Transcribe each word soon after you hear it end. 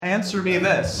answer me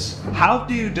this. How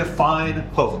do you define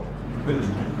hope?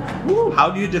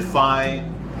 How do you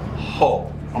define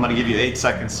hope? I'm going to give you 8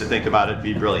 seconds to think about it.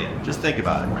 Be brilliant. Just think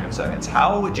about it for 8 seconds.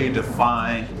 How would you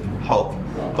define hope?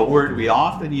 The word we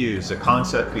often use, a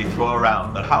concept we throw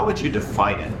around, but how would you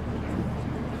define it?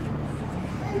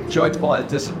 Joyful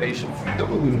anticipation.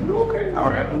 Okay, all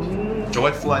right.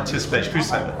 Joyful anticipation. Who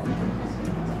said that?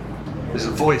 There's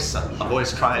a voice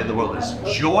crying in the wilderness.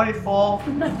 Joyful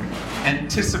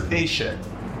anticipation.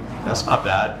 That's not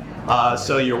bad.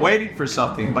 So you're waiting for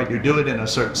something, but you do it in a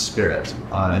certain spirit,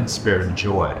 in spirit of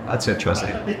joy. That's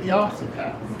interesting. You also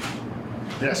have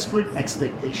desperate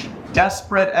expectation.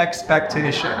 Desperate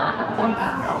expectation.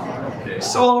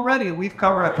 So already we've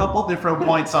covered a couple different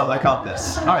points on the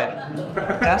compass. All right.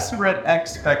 Desperate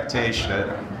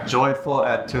expectation, joyful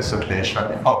anticipation.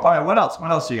 Oh, all right. What else? What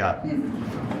else you got?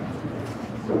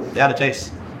 Yeah,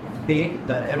 Chase. Faith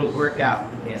that it'll work out.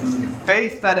 Yes.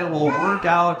 Faith that it will work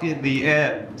out in the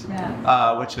end,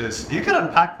 which is, you can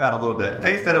unpack that a little bit.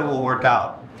 Faith that it will work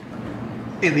out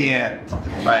in the end,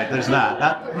 right? There's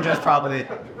that which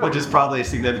is probably a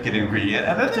significant ingredient.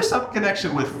 And then there's some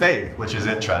connection with faith, which is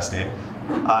interesting.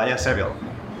 Yes, Samuel.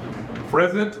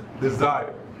 Present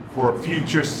desire for a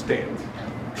future state.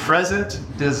 Present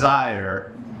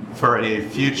desire for a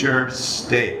future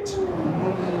state.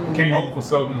 Can't hope for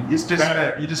something. You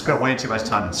just spent way too much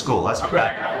time in school. That's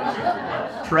right.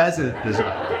 Present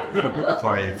desire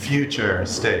for a future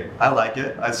state. I like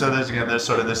it. So there's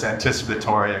sort of this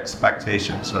anticipatory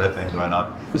expectation sort of thing going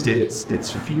on.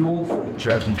 It's fuel for the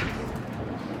journey.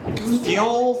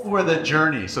 Fuel for the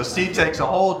journey. So Steve takes a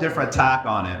whole different tack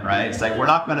on it, right? It's like we're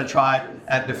not going to try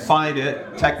and define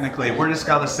it technically. We're just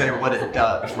going to say what it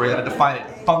does. We're going to define it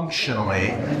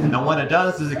functionally. And what it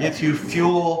does is it gives you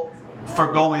fuel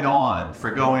for going on, for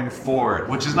going forward,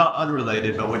 which is not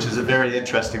unrelated, but which is a very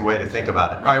interesting way to think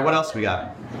about it. All right, what else we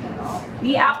got?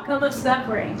 The outcome of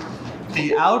suffering.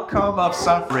 The outcome of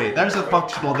suffering. There's a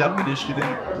functional definition in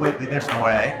a completely different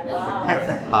way.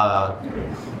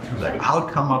 The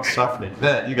outcome of suffering.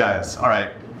 Then, you guys, all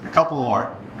right, a couple more.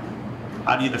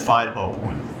 How do you define hope?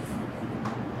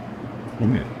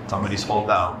 Somebody's hold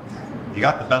down. You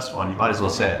got the best one, you might as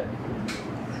well say it.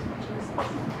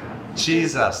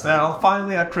 Jesus. Now,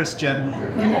 finally a Christian.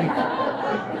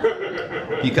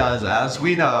 Because as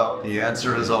we know, the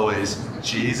answer is always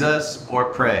Jesus or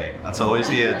pray. That's always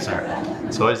the answer.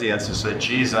 It's always the answer. So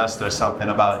Jesus, there's something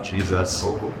about Jesus.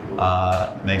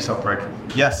 Makes up for it.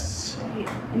 Yes?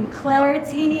 And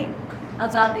clarity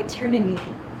about eternity.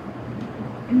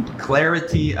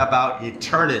 Clarity about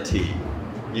eternity.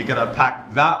 You can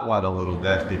unpack that one a little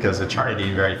bit because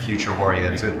eternity, very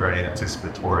future-oriented, very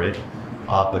anticipatory.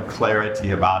 The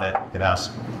clarity about it, you can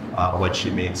ask what she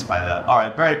means by that. All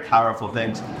right, very powerful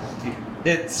things.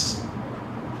 It's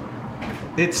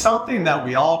something that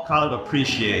we all kind of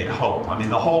appreciate, hope. I mean,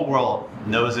 the whole world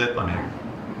knows it. I mean,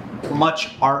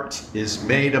 much art is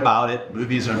made about it.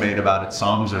 Movies are made about it.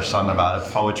 Songs are sung about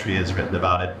it. Poetry is written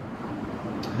about it.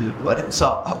 But it's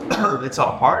a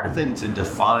hard thing to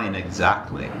define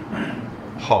exactly.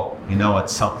 Hope,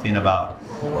 it's something about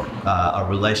a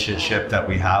relationship that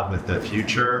we have with the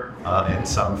future in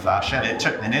some fashion.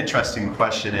 An interesting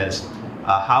question is,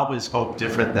 how is hope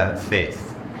different than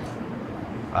faith?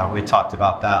 We talked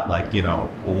about that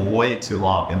way too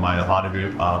long in my Ohana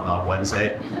group on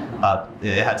Wednesday.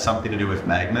 It had something to do with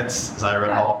magnets, as I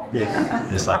recall.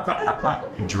 It's like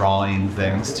drawing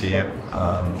things to you.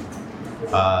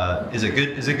 Is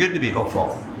it good to be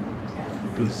hopeful?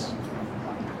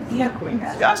 Yeah. You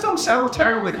guys don't sound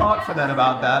terribly confident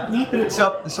about that.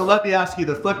 So let me ask you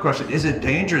the flip question. Is it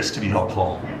dangerous to be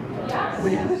hopeful?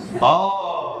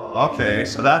 Oh, okay.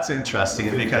 So that's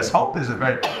interesting because hope is a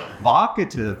very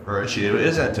vocative virtue,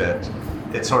 isn't it?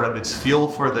 It's fuel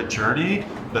for the journey,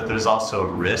 but there's also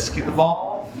risk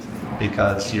involved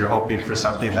because you're hoping for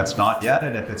something that's not yet,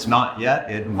 and if it's not yet,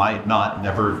 it might not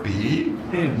never be.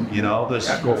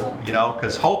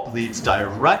 Because hope leads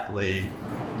directly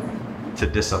to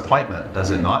disappointment,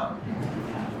 does it not?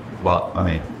 Well, I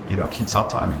mean,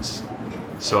 sometimes.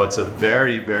 So it's a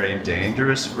very, very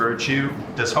dangerous virtue.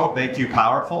 Does hope make you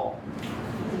powerful?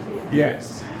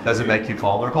 Yes. Does it make you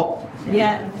vulnerable?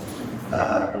 Yeah.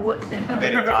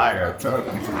 Made it higher.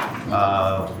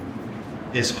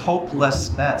 Is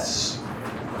hopelessness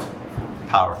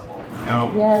powerful?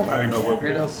 No. Yes. I know what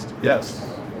it is. Yes.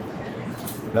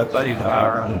 That's like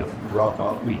rock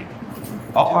off week.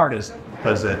 How hard is it?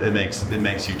 Because it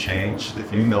makes you change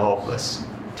if you feel hopeless.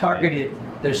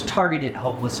 There's targeted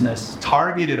hopelessness.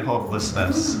 Targeted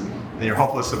hopelessness. And you're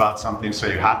hopeless about something, so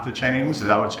you have to change. Is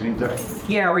that what you mean?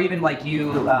 Yeah, or even like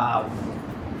you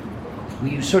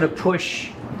you sort of push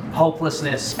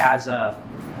hopelessness as a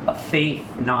faith,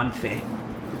 non-faith.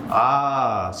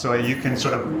 So you can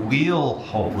sort of wield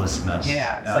hopelessness.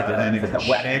 Yeah, it's like and it like can a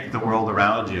weapon. shape the world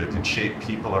around you. It can shape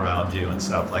people around you and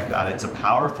stuff like that. It's a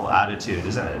powerful attitude,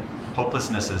 isn't it?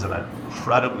 Hopelessness is an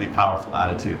incredibly powerful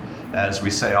attitude. As we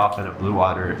say often at Blue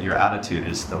Water, your attitude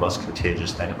is the most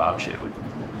contagious thing about you.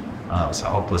 So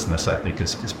hopelessness, I think,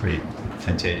 is pretty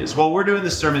contagious. Well, we're doing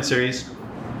this sermon series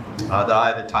that I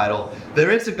have entitled,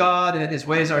 "There is a God and His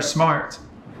ways are smart."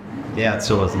 Yeah, it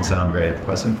still doesn't sound very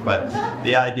pleasant, but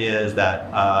the idea is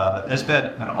that there's been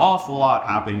an awful lot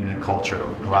happening in culture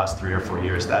over the last 3 or 4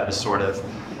 years that is sort of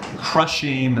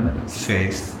crushing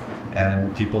faith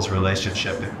and people's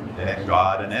relationship in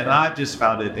God. And I've just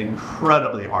found it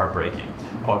incredibly heartbreaking.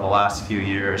 Over the last few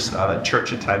years,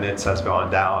 church attendance has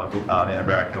gone down in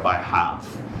America by half.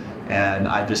 And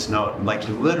I just know, like,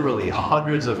 literally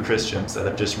hundreds of Christians that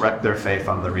have just wrecked their faith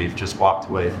on the reef, just walked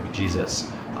away from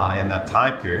Jesus in that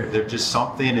time period. There's just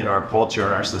something in our culture,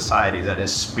 in our society, that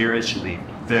is spiritually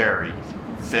very,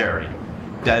 very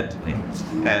deadly.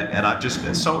 And I've just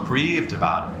been so grieved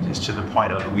about it, just to the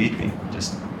point of weeping,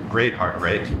 just great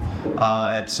heartbreak.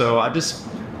 And so I'm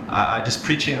just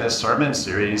preaching this sermon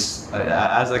series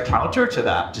as a counter to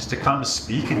that, just to come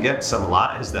speak against some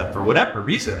lies that, for whatever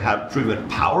reason, have proven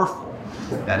powerful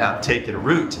and have taken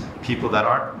root. People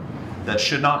that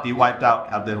should not be wiped out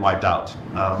have been wiped out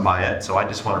by it. So I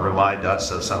just want to remind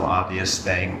us of some obvious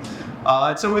thing.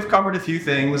 And so we've covered a few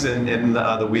things in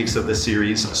the weeks of the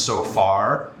series so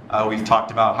far. We've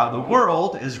talked about how the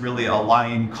world is really a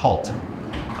lying cult.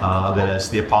 That, as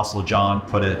the Apostle John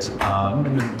put it,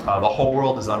 the whole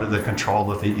world is under the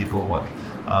control of the evil one.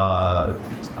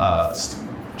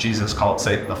 Jesus called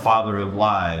Satan the father of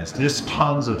lies. There's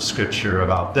tons of scripture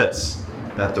about this,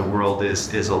 that the world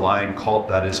is a lying cult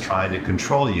that is trying to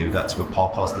control you. That's what Paul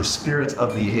calls the spirit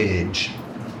of the age.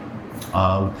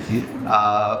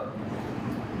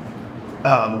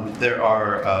 There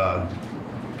are...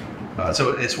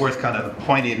 So it's worth kind of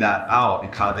pointing that out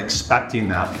and kind of expecting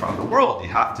that from the world. You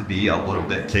have to be a little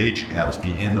bit cagey. You have to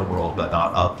be in the world, but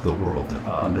not of the world.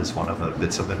 Is one of the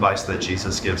bits of advice that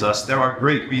Jesus gives us. There are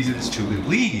great reasons to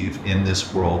believe in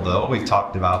this world, though. We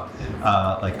talked about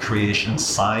like creation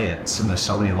science, and there's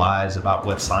so many lies about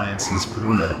what science has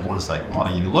proven. It was like,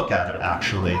 when you look at it,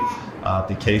 actually,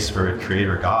 the case for a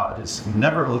creator God has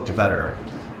never looked better.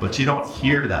 But you don't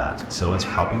hear that, so it's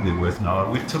probably worth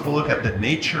knowing. We took a look at the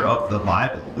nature of the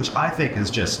Bible, which I think is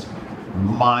just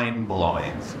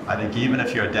mind-blowing. I think even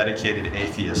if you're a dedicated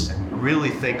atheist and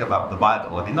really think about the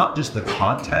Bible, I mean, not just the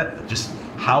content, but just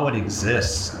how it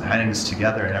exists and hangs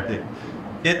together and everything,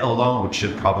 it alone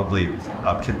should probably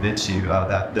convince you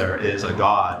that there is a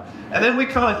God. And then we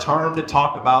kind of turned to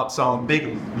talk about some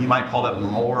big, you might call them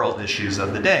moral issues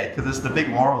of the day, because it's the big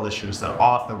moral issues that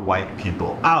often wipe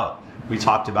people out. We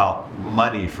talked about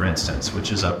money, for instance,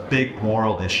 which is a big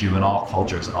moral issue in all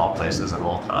cultures, in all places, at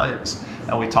all times.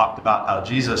 And we talked about how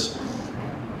Jesus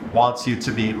wants you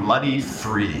to be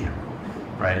money-free,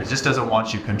 right? It just doesn't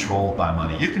want you controlled by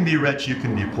money. You can be rich, you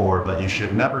can be poor, but you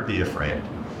should never be afraid.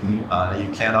 You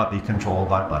cannot be controlled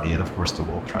by money, and of course the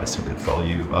world tries to control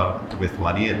you with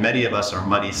money, and many of us are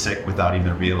money sick without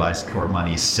even realizing we're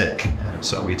money sick.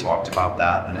 So we talked about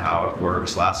that and how it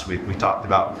works. Last week we talked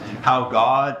about how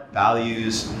God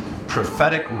values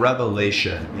prophetic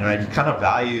revelation. You know, He kind of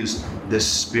values this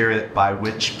spirit by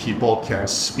which people can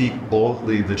speak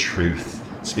boldly the truth,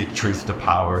 speak truth to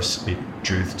power, speak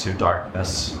truth to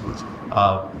darkness,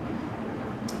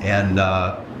 and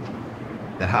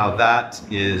how that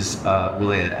is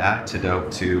really an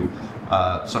antidote to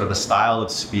sort of a style of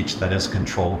speech that is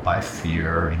controlled by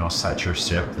fear,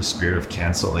 censorship, the spirit of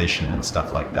cancellation and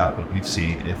stuff like that. But we've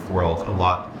seen in the world a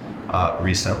lot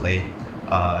recently.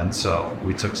 And so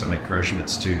we took some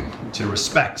encouragements to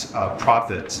respect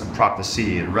prophets and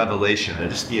prophecy and revelation, and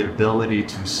just the ability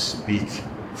to speak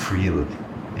freely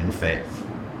in faith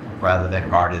rather than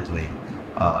guardedly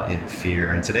in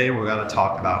fear. And today we're going to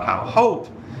talk about how hope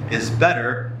is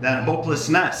better than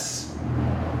hopelessness,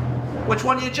 which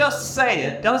when you just say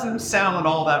it doesn't sound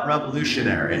all that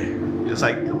revolutionary. It's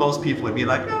like most people would be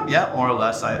like, oh, yeah, more or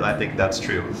less, I think that's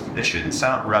true. It shouldn't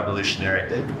sound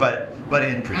revolutionary, but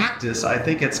in practice, I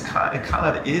think it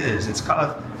kind of is. It's kind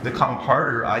of become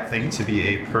harder, I think, to be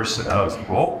a person of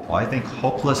hope. I think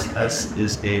hopelessness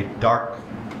is a dark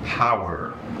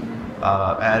power.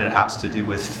 And it has to do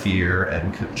with fear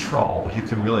and control. You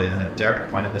can really, and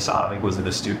Derek pointed this out, I think it was an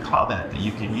astute comment, that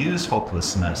you can use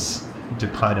hopelessness to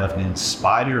kind of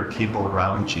inspire people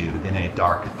around you in a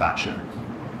dark fashion.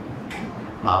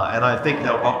 And I think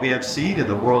that what we have seen in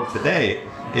the world today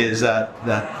is that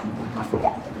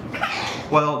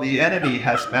well, the enemy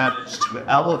has managed to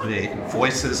elevate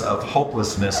voices of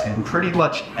hopelessness in pretty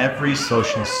much every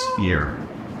social sphere,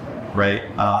 right?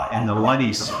 In the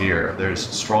money sphere, there's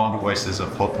strong voices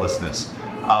of hopelessness.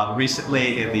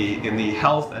 Recently, in the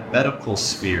health and medical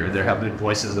sphere, there have been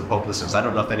voices of hopelessness. I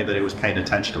don't know if anybody was paying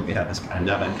attention when we had this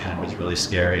pandemic, and it was really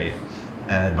scary,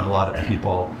 and a lot of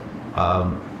people,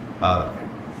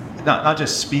 not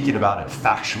just speaking about it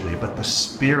factually, but the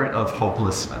spirit of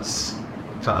hopelessness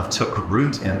kind of took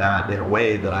root in that in a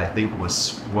way that I think it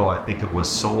was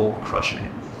soul crushing.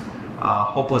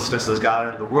 Hopelessness has got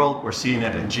into the world. We're seeing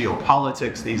it in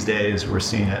geopolitics these days. We're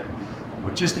seeing it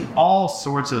with just in all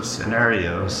sorts of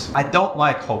scenarios. I don't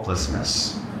like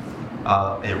hopelessness.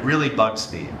 It really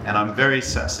bugs me, and I'm very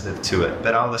sensitive to it.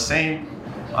 But on the same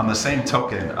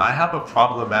token, I have a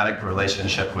problematic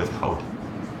relationship with hope.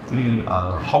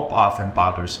 Hope often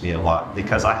bothers me a lot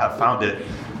because I have found it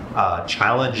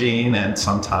challenging and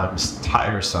sometimes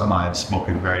tiresome. I've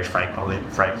spoken very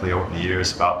frankly over the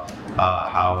years about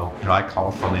how I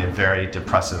come from a very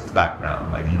depressive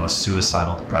background, like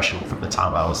suicidal depression. From the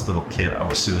time I was a little kid, I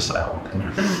was suicidal.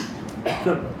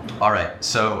 All right,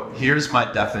 so here's my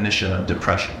definition of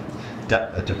depression.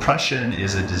 Depression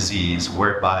is a disease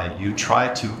whereby you try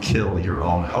to kill your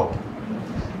own hope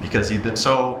because you've been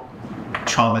so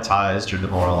traumatized or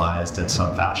demoralized in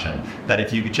some fashion that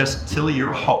if you could just kill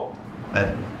your hope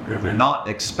and not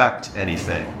expect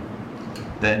anything,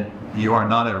 then you are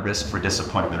not at risk for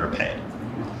disappointment or pain.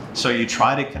 So you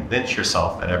try to convince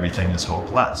yourself that everything is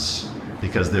hopeless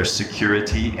because there's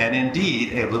security and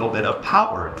indeed a little bit of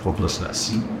power in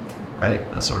hopelessness, right?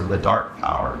 That's sort of the dark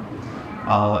power.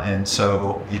 And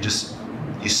so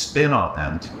you spin on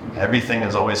that. Everything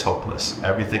is always hopeless.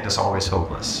 Everything is always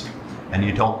hopeless. And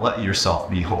you don't let yourself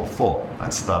be hopeful.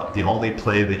 That's the only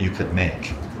play that you could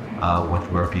make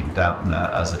when we're being down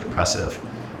as a depressive.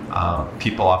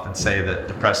 People often say that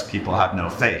depressed people have no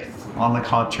faith. On the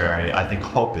contrary, I think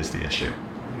hope is the issue,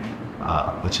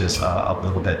 which is a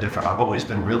little bit different. I've always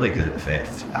been really good at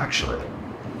faith, actually.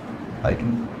 Like,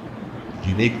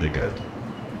 uniquely good.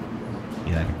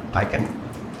 I can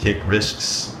take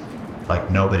risks like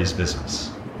nobody's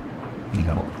business.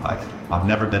 I've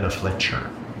never been a flincher.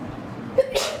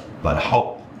 But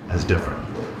hope is different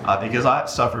because I've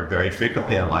suffered very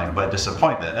frequently in life by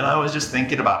disappointment. And I was just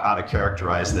thinking about how to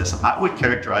characterize this. I would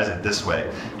characterize it this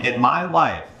way. In my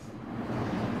life,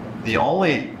 the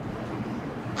only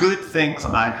good things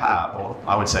I have, or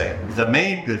I would say the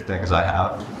main good things I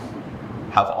have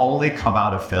only come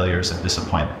out of failures and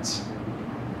disappointments.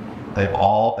 They've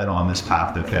all been on this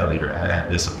path of failure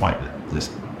and disappointment.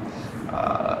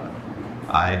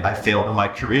 I failed in my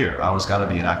career. I was going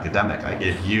to be an academic. I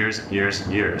gave years and years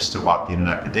and years to walk in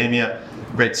academia,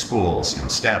 great schools,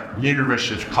 Stanford,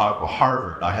 University of Chicago,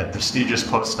 Harvard. I had prestigious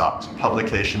postdocs,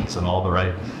 publications in all the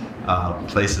right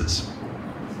places.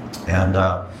 And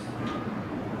then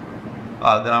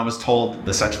I was told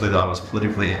essentially that I was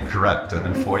politically incorrect. And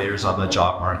in 4 years on the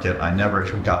job market, I never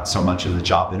got so much of the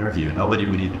job interview. Nobody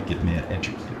would even give me an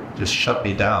interview. Just shut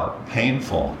me down.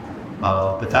 Painful.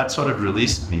 But that sort of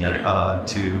released me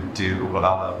to do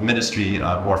ministry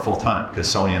more full time because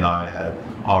Sonia and I had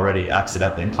already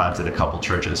accidentally planted a couple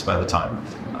churches by the time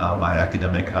my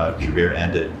academic career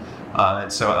ended.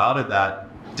 And so out of that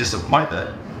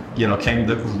disappointment, came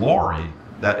the glory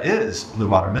that is Blue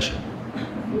Water Mission.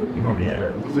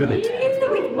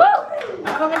 Whoa!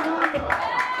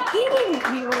 Healing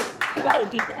you. You gotta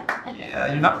do that. Yeah,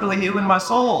 you're not really healing my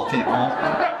soul, people.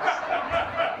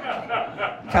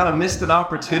 Kind of missed an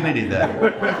opportunity there.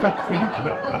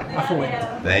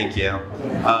 Thank you.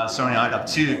 Sonia and I have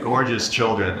 2 gorgeous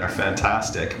children. They're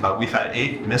fantastic. We've had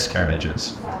 8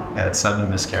 miscarriages. We had 7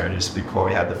 miscarriages before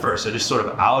we had the first. So just sort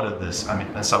of out of this,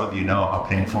 and some of you know how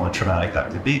painful and traumatic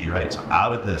that could be, right? So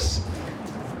out of this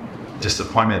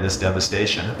disappointment, this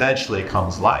devastation, eventually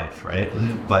comes life, right?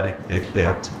 But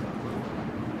it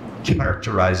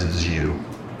characterizes you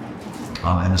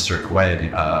in a certain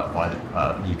way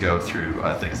when you go through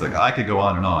things like, I could go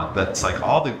on, but it's like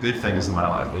all the good things in my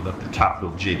life, with the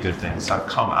capital G good things, have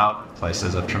come out of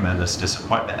places of tremendous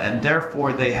disappointment, and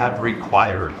therefore they have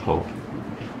required hope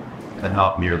and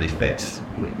not merely faith,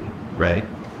 right?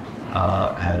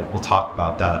 And we'll talk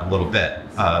about that a little bit.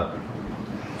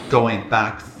 Going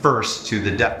back first to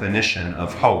the definition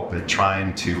of hope and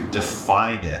trying to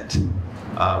define it,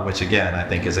 which again I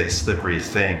think is a slippery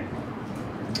thing.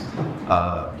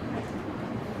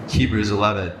 Hebrews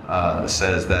 11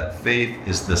 says that faith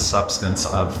is the substance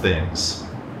of things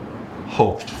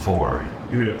hoped for,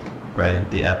 right?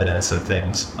 The evidence of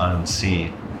things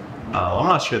unseen. I'm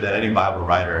not sure that any Bible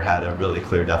writer had a really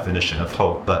clear definition of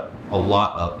hope, but a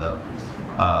lot of them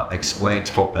explained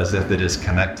hope as if it is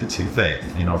connected to faith.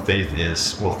 Faith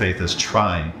is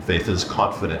trying, faith is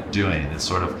confident doing, it's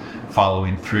sort of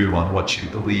following through on what you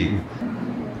believe.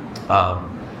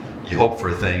 You hope for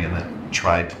a thing and then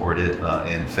try toward it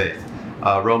in faith.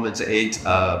 Romans 8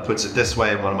 puts it this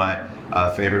way, one of my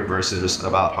favorite verses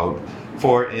about hope.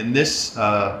 For in this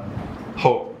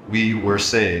hope we were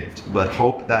saved, but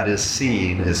hope that is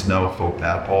seen is no hope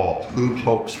at all. Who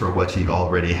hopes for what he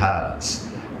already has?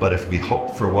 But if we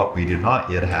hope for what we do not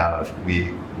yet have,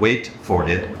 we wait for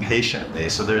it patiently.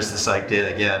 So there's this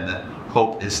idea again that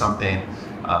hope is something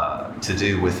to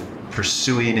do with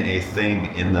pursuing a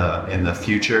thing in the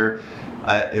future.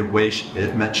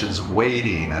 It mentions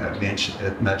waiting, and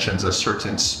it mentions a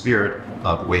certain spirit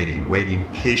of waiting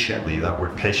patiently. That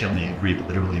word patiently in Greek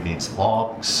literally means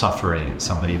long suffering.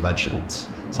 Somebody mentions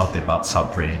something about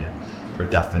suffering for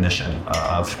definition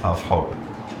of hope.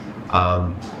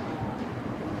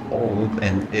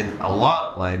 And in a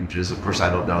lot of languages, of course I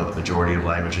don't know the majority of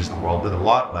languages in the world, but in a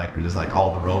lot of languages, like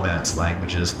all the Romance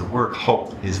languages, the word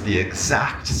hope is the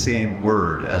exact same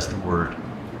word as the word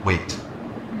wait.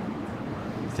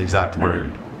 It's the exact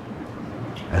word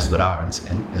as esperar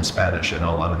in Spanish. I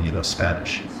know a lot of you know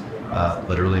Spanish.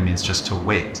 Literally means just to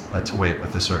wait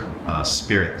with a certain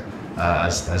spirit,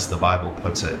 as the Bible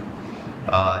puts it.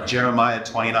 Jeremiah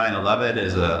 29:11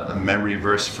 is a memory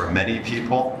verse for many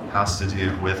people. It has to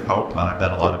do with hope, and I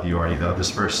bet a lot of you already know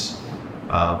this verse.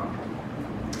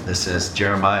 This is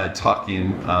Jeremiah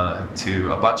talking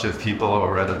to a bunch of people who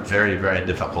are in a very, very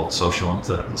difficult social and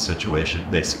political situation,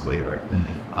 basically, or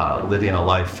living a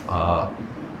life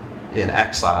in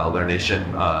exile. Their nation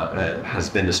has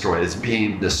been destroyed, is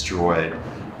being destroyed.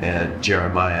 And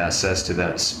Jeremiah says to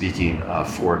them, speaking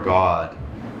for God,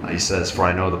 he says, "For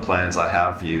I know the plans I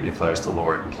have for you, declares the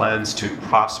Lord, plans to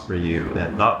prosper you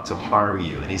and not to harm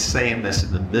you." And he's saying this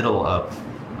in the middle of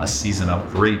a season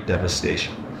of great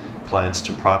devastation. Plans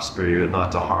to prosper you and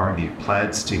not to harm you.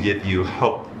 Plans to give you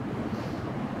hope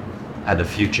and a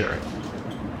future.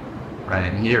 Right?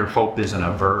 And here, hope isn't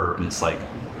a verb. It's like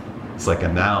a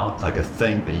noun, like a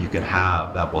thing that you can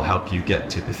have that will help you get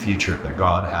to the future that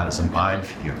God has in mind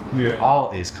for you. Yeah.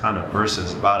 All these kind of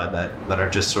verses about it that are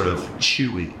just sort of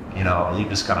chewy. You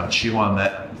just kind of chew on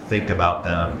that, think about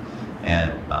them,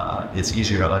 and it's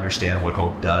easier to understand what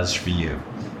hope does for you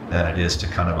than it is to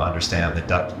kind of understand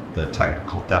the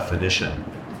technical definition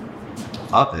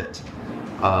of it.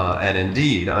 And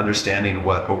indeed, understanding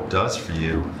what hope does for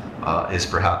you is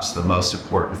perhaps the most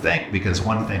important thing, because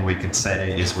one thing we could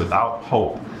say is without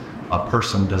hope, a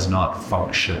person does not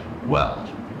function well.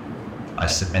 I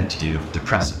submit to you,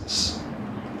 depressives,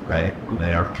 right?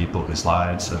 They are people whose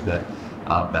lives have been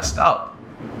messed up,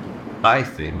 I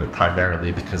think, but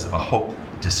primarily because of a hope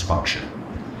dysfunction,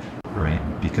 right?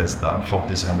 Because the hope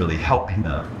isn't really helping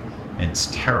them, and it's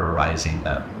terrorizing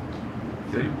them.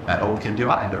 And hope can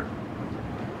do either.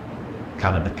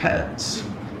 Kind of depends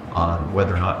on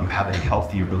whether or not you have a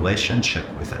healthy relationship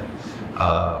with it.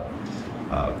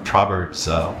 Proverbs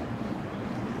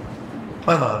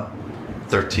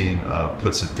 13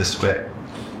 puts it this way,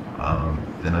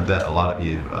 and I bet a lot of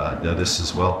you know this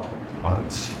as well.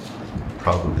 It's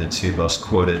probably the two most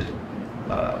quoted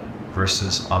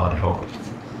verses on hope.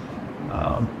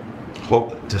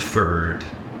 Hope deferred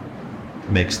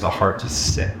makes the heart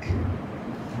sick.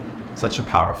 Such a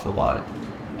powerful line.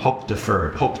 Hope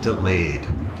deferred, hope delayed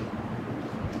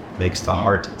makes the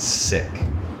heart sick.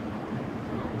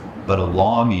 But a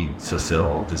longing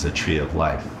fulfilled is a tree of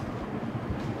life.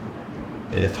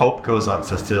 If hope goes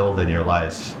unfulfilled in your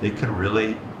life, it can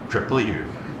really cripple you.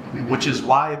 Which is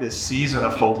why this season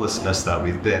of hopelessness that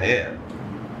we've been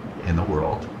in the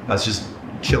world has just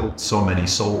killed so many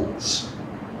souls.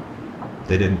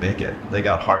 They didn't make it. They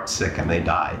got heart sick and they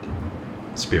died,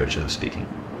 spiritually speaking.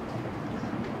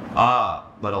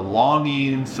 But a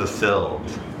longing fulfilled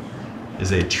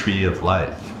is a tree of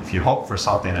life. If you hope for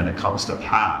something and it comes to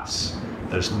pass,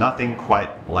 there's nothing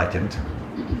quite like it.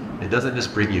 It doesn't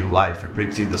just bring you life, it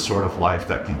brings you the sort of life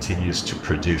that continues to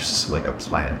produce, like a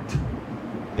plant,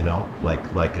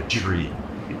 like a tree.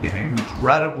 An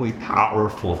incredibly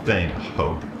powerful thing,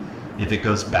 hope. If it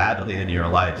goes badly in your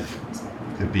life,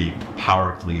 it could be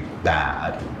powerfully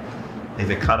bad. If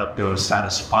it kind of goes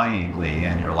satisfyingly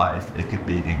in your life, it could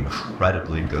be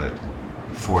incredibly good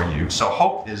for you. So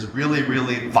hope is really,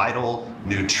 really vital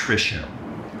nutrition.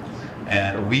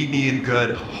 And we need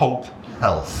good hope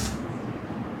health.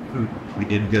 We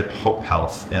need good hope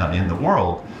health in the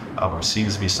world, which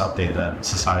seems to be something that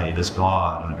society does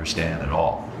not understand at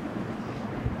all.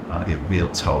 It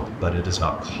wields hope, but it does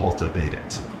not cultivate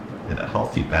it in a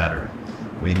healthy manner.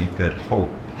 We need good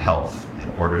hope, health, in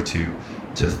order to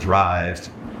thrive.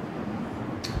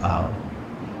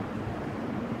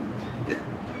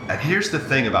 And here's the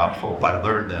thing about hope. I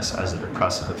learned this as a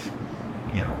depressive.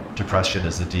 Depression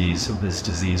is this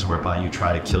disease whereby you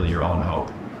try to kill your own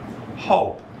hope.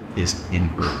 Hope is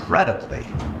incredibly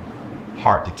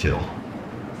hard to kill.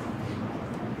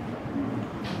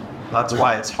 That's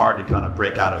why it's hard to kind of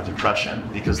break out of depression,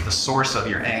 because the source of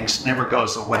your angst never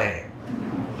goes away.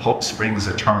 Hope springs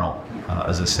eternal,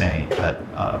 is a saying that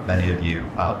many of you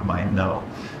might know.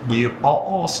 You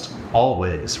almost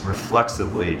always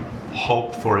reflexively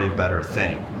hope for a better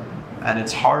thing. And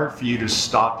it's hard for you to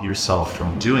stop yourself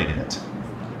from doing it.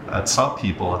 And some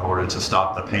people, in order to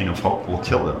stop the pain of hope, will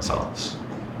kill themselves.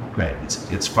 Right?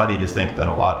 It's funny to think that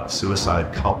a lot of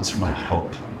suicide comes from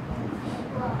hope.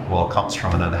 Well, it comes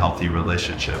from an unhealthy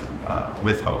relationship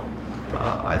with hope,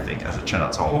 I think, as it turns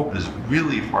out. So hope is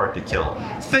really hard to kill.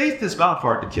 Faith is not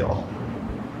hard to kill.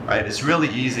 Right? It's really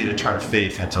easy to turn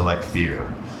faith into like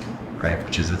fear, right?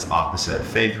 Which is its opposite.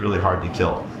 Faith really hard to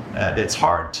kill. It's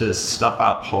hard to stuff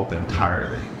out hope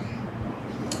entirely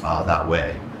that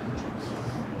way.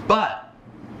 But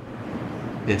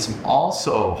it's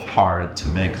also hard to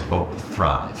make hope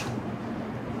thrive.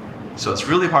 So it's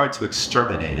really hard to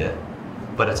exterminate it,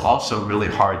 but it's also really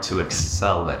hard to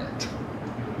excel in it.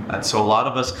 And so a lot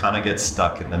of us kind of get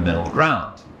stuck in the middle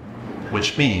ground,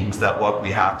 which means that what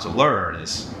we have to learn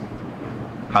is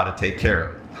how to take care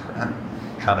of it and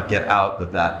how to get out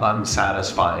of that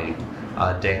unsatisfying,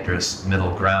 dangerous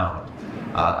middle ground,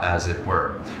 as it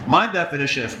were. My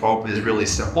definition of hope is really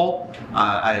simple.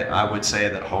 I would say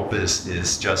that hope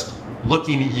is just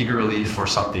looking eagerly for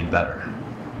something better.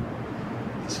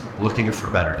 Looking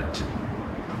for betterment.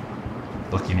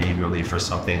 Looking eagerly for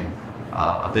something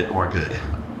a bit more good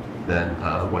than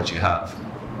what you have.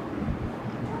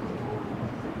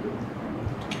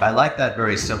 I like that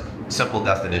very simple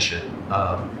definition.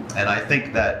 And I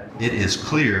think that it is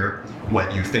clear when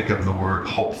you think of the word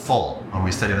hopeful. When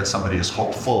we say that somebody is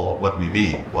hopeful, what do we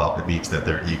mean? Well, it means that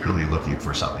they're eagerly looking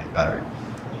for something better.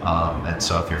 And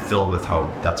so if you're filled with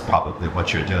hope, that's probably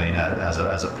what you're doing as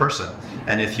a person.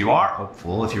 And if you are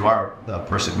hopeful, if you are a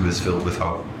person who is filled with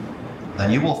hope, then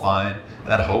you will find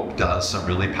that hope does some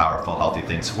really powerful, healthy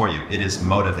things for you. It is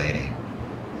motivating,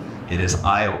 it is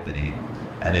eye-opening,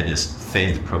 and it is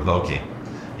faith-provoking.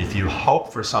 If you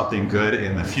hope for something good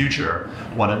in the future,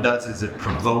 what it does is it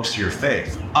provokes your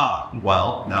faith.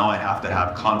 Well, now I have to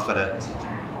have confidence.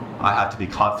 I have to be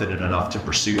confident enough to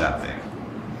pursue that thing.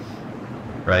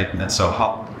 Right? And so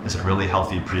hope is a really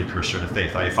healthy precursor to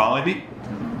faith. Are you following me?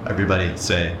 Everybody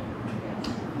say,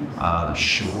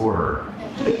 sure.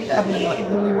 Okay.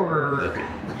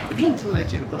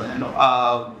 Thank you.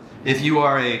 If you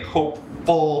are a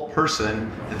hopeful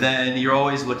person, then you're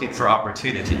always looking for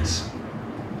opportunities.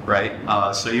 Right?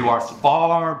 So you are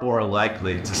far more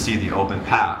likely to see the open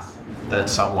path than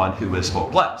someone who is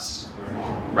hopeless.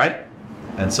 Right?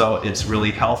 And so it's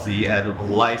really healthy and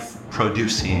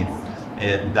life-producing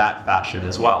in that fashion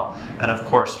as well. And of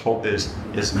course, hope is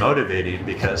motivating,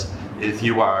 because if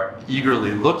you are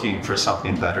eagerly looking for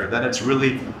something better, then it's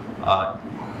really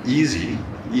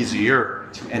easier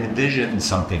to envision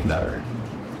something better.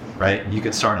 Right? You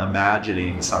can start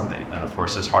imagining something, and of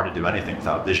course it's hard to do anything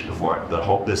without vision for it, but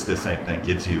hope is the thing that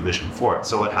gives you vision for it.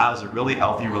 So it has a really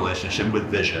healthy relationship with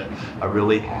vision, a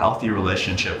really healthy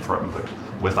relationship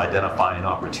with identifying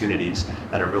opportunities,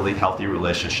 and a really healthy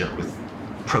relationship with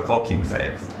provoking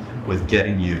faith, with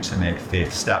getting you to make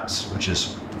faith steps, which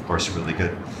is of course really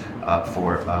good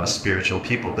for spiritual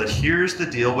people. But here's the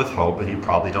deal with hope, and you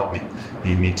probably don't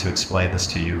need me to explain this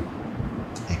to you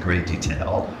in great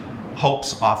detail.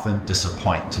 Hopes often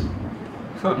disappoint.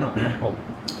 There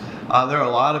are a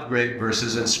lot of great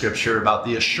verses in Scripture about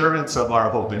the assurance of our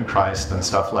hope in Christ and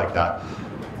stuff like that.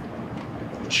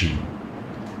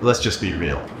 Let's just be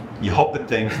real. You hope in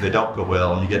things, they don't go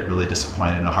well, and you get really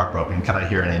disappointed and heartbroken. Can I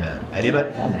hear an amen? Anybody?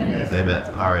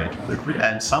 Amen. All right.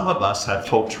 And some of us have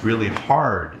hoped really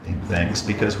hard in things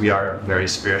because we are very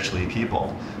spiritually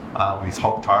people. We've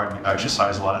hoped hard, we've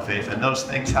exercised a lot of faith, and those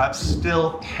things have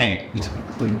still tanked.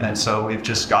 And so we've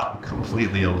just gotten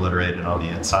completely obliterated on the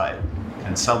inside.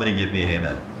 Can somebody give me an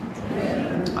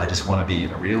amen? I just want to be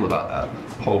real about that.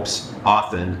 Hopes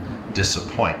often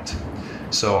disappoint.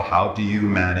 So how do you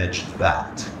manage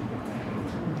that?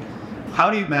 How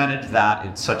do you manage that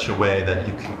in such a way that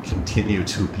you can continue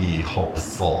to be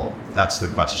hopeful? That's the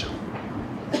question.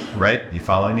 Right? You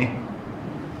following me?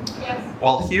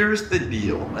 Well, here's the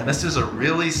deal, and this is a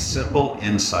really simple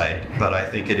insight, but I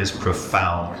think it is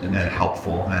profound and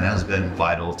helpful and has been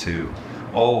vital to,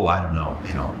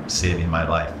 saving my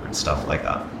life and stuff like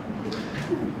that.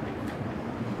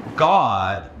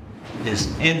 God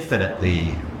is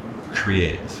infinitely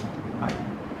creative.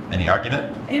 Any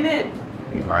argument? Amen.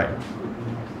 All right,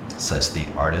 says the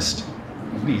artist.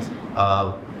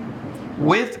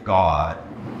 With God,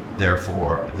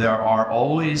 therefore, there are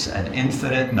always an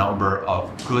infinite number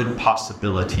of good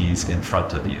possibilities in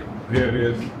front of you. There it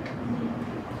is.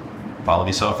 Follow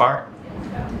me so far?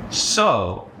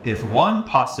 So, if one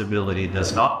possibility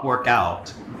does not work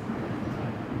out,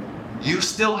 you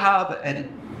still have an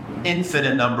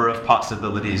infinite number of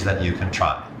possibilities that you can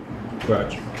try.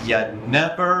 Gotcha. Yet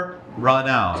never run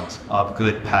out of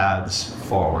good paths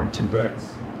forward.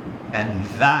 Thanks. And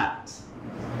that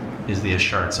is the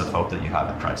assurance of hope that you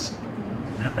have in Christ.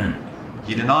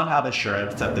 You do not have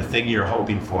assurance that the thing you're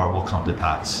hoping for will come to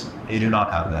pass. You do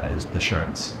not have that as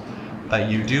assurance. But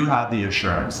you do have the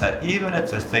assurance that even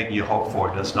if the thing you hope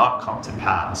for does not come to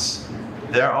pass,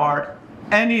 there are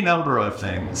any number of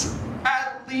things,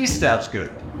 at least as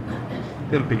good,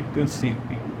 It'll be good seeing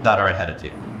me. that are ahead of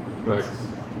you. Thanks.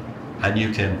 And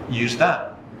you can use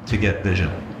that to get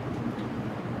vision,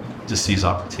 to seize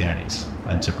opportunities,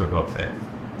 and to provoke faith.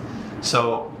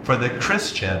 So for the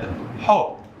Christian,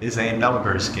 hope is a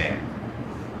numbers game,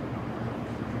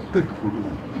 Good.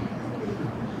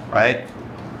 right?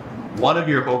 One of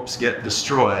your hopes get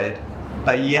destroyed,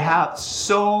 but you have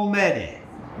so many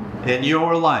in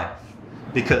your life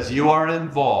because you are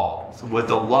involved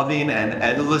with a loving and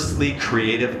endlessly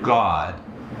creative God.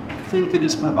 I think it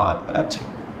is my body.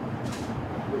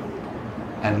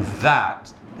 And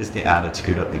that is the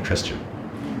attitude of the Christian.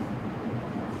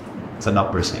 It's a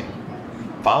numbers game.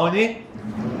 Follow me?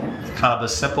 It's kind of a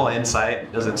simple insight.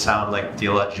 It doesn't sound like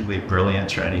theologically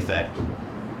brilliant or anything,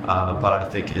 but I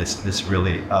think it's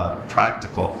really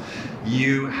practical.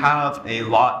 You have a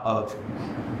lot of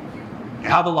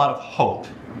hope,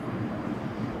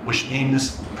 which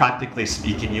means, practically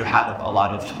speaking, you have a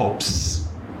lot of hopes.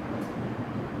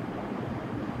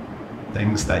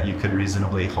 Things that you could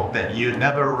reasonably hope in. You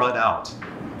never run out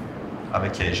of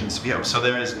occasions to be hope. So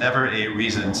there is never a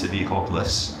reason to be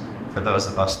hopeless for those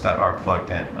of us that are plugged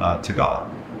in to God.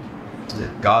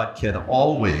 God can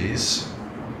always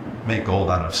make gold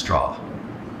out of straw.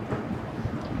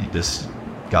 You just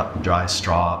got the dry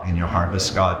straw in your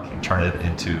harvest, God can turn it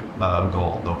into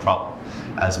gold, no problem.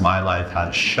 As my life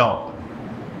has shown,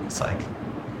 it's like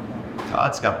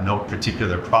God's got no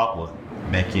particular problem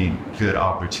making good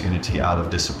opportunity out of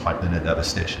disappointment and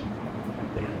devastation.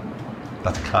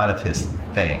 That's kind of his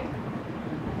thing.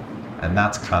 And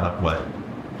that's kind of what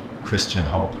Christian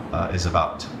hope is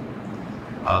about.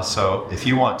 So if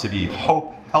you want to be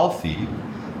hope healthy,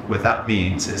 what that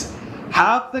means is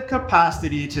have the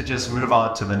capacity to just move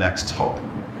on to the next hope.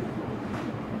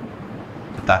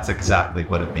 But that's exactly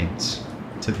what it means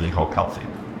to be hope healthy.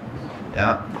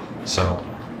 Yeah? So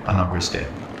a numbers game.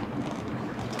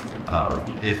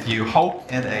 If you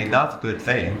hope in enough good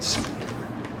things,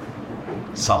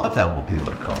 some of them will be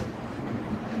let go.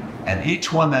 And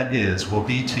each one that is will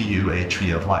be to you a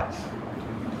tree of life.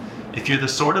 If you're the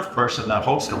sort of person that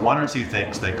hopes in one or two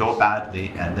things that go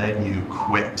badly and then you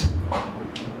quit,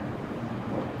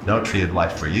 no tree of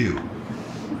life for you.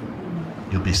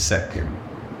 You'll be sick.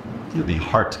 You'll be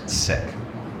heart sick.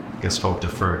 Because hope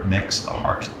deferred makes the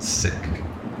heart sick.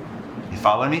 You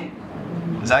follow me?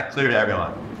 Is that clear to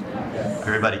everyone?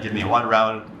 Everybody give me one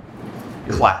round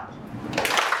clap.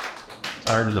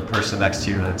 Turn to the person next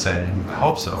to you and say, I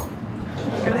hope so.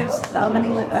 There's so many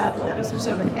letters or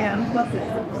so many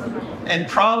And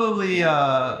probably,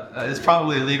 it's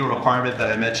probably a legal requirement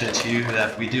that I mentioned to you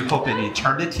that we do hope in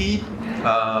eternity.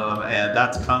 And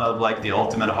that's kind of like the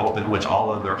ultimate hope in which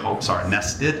all other hopes are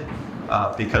nested.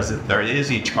 Because if there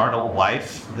is eternal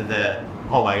life, then,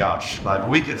 oh my gosh, like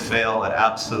we could fail at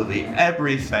absolutely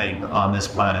everything on this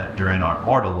planet during our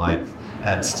mortal life,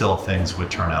 and still things would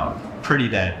turn out pretty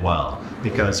dang well,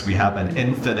 because we have an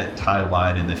infinite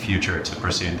timeline in the future to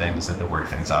pursue things and to work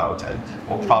things out, and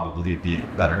we'll probably be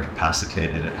better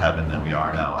capacitated at heaven than we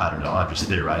are now. I don't know, I'm just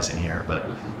theorizing here, but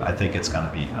I think it's going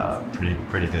to be a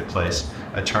pretty good place.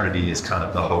 Eternity is kind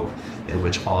of the hope in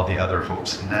which all the other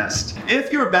hopes nest.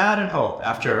 If you're bad at hope,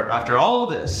 after all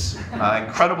of this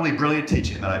incredibly brilliant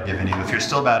teaching that I've given you, if you're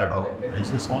still bad at hope,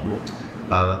 Is this one?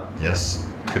 yes,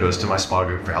 kudos to my small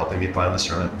group for helping me plan the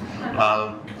sermon.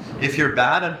 If you're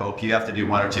bad at hope, you have to do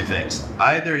one or two things.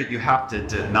 Either you have to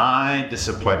deny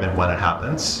disappointment when it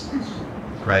happens,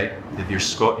 right? If you're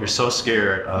so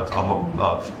scared of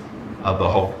the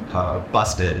hope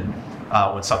busted.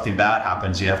 When something bad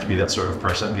happens, you have to be that sort of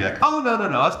person. Be like, oh, no,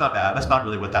 that's not bad. That's not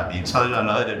really what that means. No,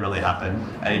 it didn't really happen.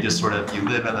 And you just sort of, you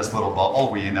live in this little bubble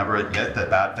where you never admit that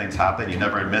bad things happen. You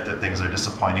never admit that things are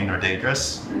disappointing or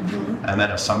dangerous. Mm-hmm. And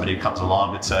then if somebody comes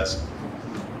along and says,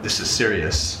 this is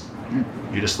serious,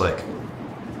 you're just like,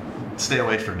 stay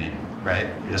away from me, right?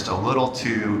 You're just a little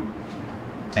too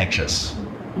anxious.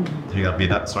 Mm-hmm. You gotta be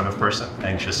that sort of person,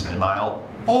 anxious and denial.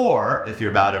 Or, if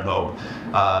you're bad at hope,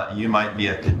 you might be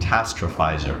a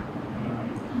catastrophizer.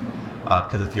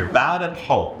 Because if you're bad at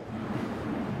hope,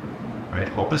 right,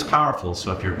 hope is powerful,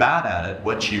 so if you're bad at it,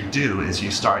 what you do is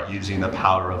you start using the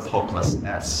power of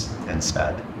hopelessness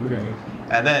instead. Okay.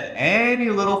 And then any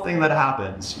little thing that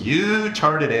happens, you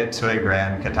turn it into a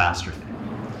grand catastrophe.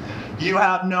 You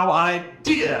have no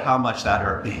idea how much that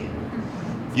hurt me.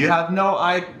 You have no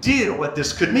idea what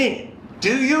this could mean.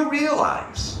 Do you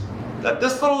realize that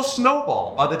this little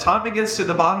snowball, by the time it gets to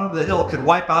the bottom of the hill, could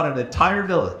wipe out an entire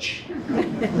village?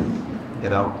 You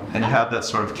know, and you have that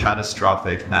sort of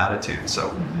catastrophic attitude.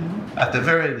 So, at the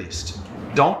very least,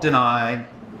 don't deny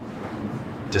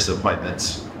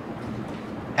disappointments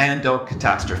and don't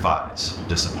catastrophize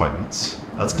disappointments.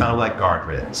 That's kind of like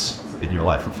guardrails in your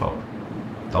life of hope.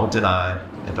 Don't deny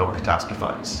and don't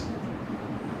catastrophize.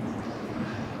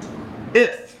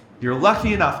 If you're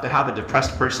lucky enough to have a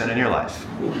depressed person in your life,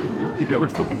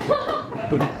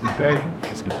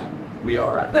 We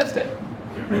are. That's it.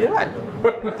 Yeah.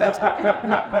 That's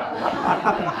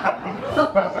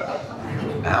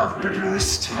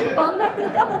outproduced.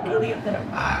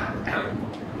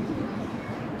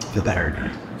 Feel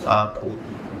better.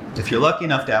 If you're lucky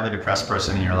enough to have a depressed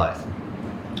person in your life,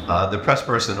 the depressed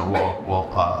person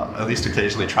will at least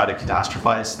occasionally try to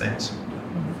catastrophize things.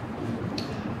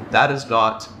 That is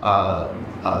not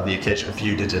the occasion for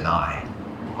you to deny.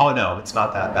 Oh no, it's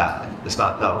not that bad. It's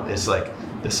not, no, it's like,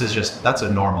 that's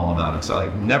a normal amount. So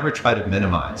like, never try to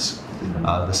minimize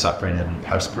the suffering in a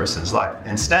depressed person's life.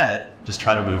 Instead, just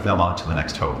try to move them on to the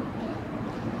next hope.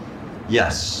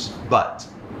 Yes, but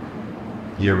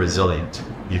you're resilient.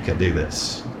 You can do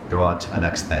this. Go on to the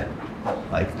next thing.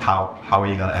 Like, how are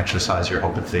you going to exercise your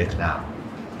hope and faith now?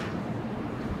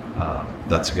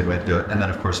 That's a good way to do it. And then,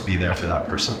 of course, be there for that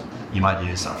person. You might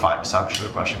use 5 assumption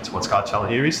questions. What's God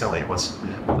telling you recently?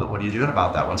 What are you doing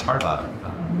about that? What's hard about it?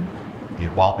 You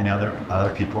involving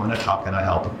other people in it. How can I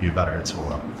help you better? It's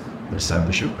all there's 7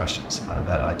 issue questions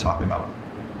that I talk about.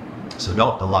 So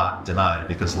don't deny it,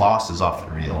 because loss is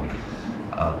often real.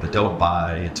 But don't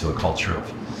buy into a culture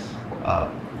of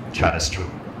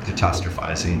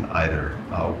catastrophizing either.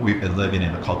 We've been living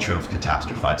in a culture of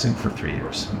catastrophizing for 3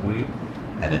 years.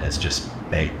 And it has just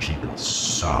made people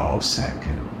so sick.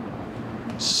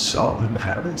 So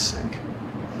incredibly sick.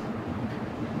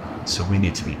 So we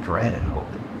need to be great at hope.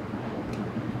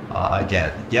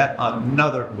 Again, yet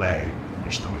another way in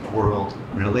which the world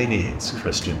really needs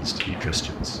Christians to be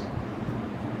Christians.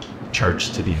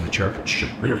 Church to be the church.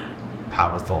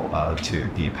 Powerful to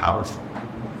be powerful.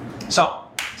 So,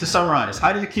 to summarize,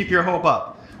 how do you keep your hope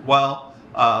up? Well,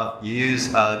 you use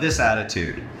this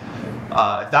attitude.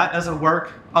 If that doesn't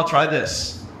work, I'll try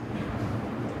this.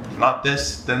 If not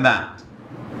this, then that.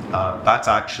 That's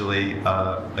actually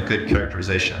a good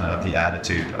characterization of the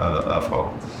attitude of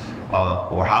hope.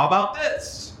 Or how about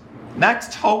this?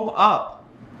 Next, hope up.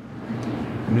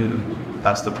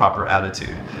 That's the proper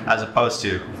attitude. As opposed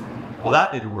to, well,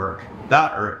 that didn't work.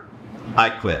 That hurt. I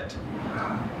quit.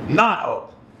 Not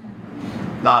hope.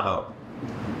 Not hope.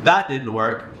 That didn't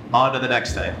work. On to the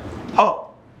next thing. Hope.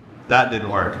 That didn't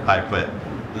work. I quit.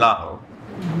 Not hope.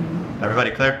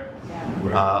 Everybody clear?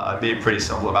 I'd be pretty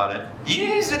simple about it.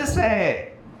 Easy to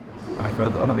say.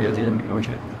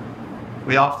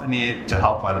 We often need to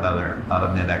help one another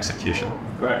in execution.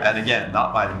 Right. And again,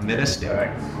 not by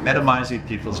minimizing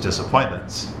people's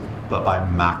disappointments, but by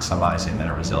maximizing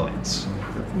their resilience.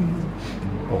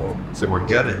 So we're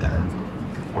good at that.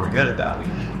 We're good at that.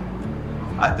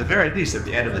 At the very least, at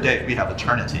the end of the day, we have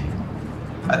eternity.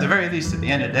 At the very least, at the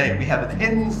end of the day, we have an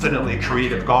infinitely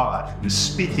creative God who's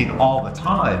speaking all the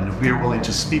time, and if we are willing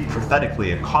to speak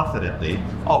prophetically and confidently,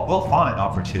 we'll find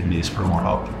opportunities for more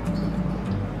hope.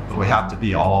 But we have to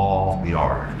be all we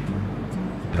are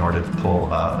in order to pull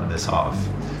this off.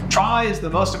 Try is the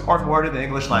most important word in the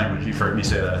English language. You've heard me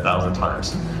say that 1,000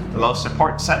 times. The most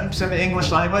important sentence in the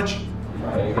English language?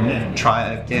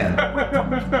 Try again.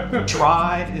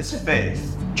 Try is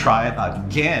faith. Try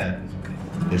again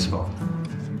is hope.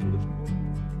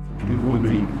 And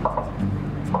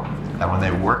when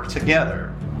they work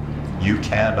together, you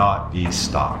cannot be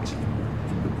stopped.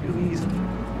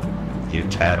 You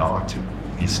cannot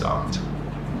be stopped.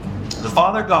 So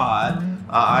Father God,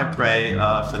 I pray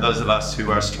for those of us who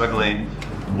are struggling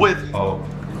with hope,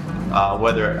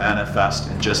 whether it manifests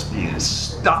in just being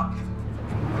stuck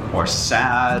or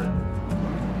sad,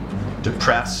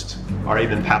 depressed, or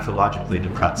even pathologically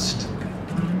depressed.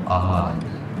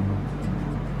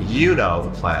 You know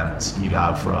the plans you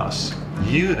have for us.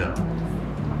 You know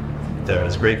there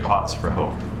is great cause for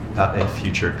hope that a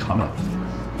future cometh.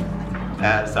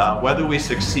 As whether we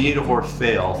succeed or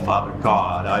fail, Father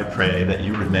God, I pray that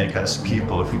you would make us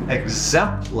people who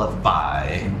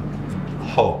exemplify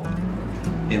hope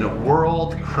in a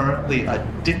world currently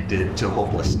addicted to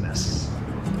hopelessness.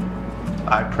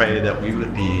 I pray that we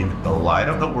would be the light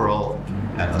of the world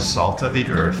and the salt of the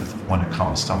earth when it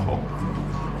comes to hope.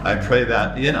 I pray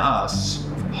that in us,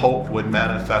 hope would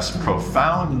manifest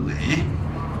profoundly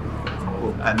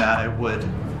and that it would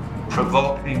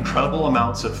provoke incredible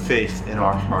amounts of faith in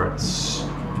our hearts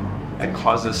and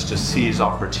cause us to seize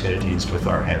opportunities with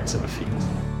our hands and feet.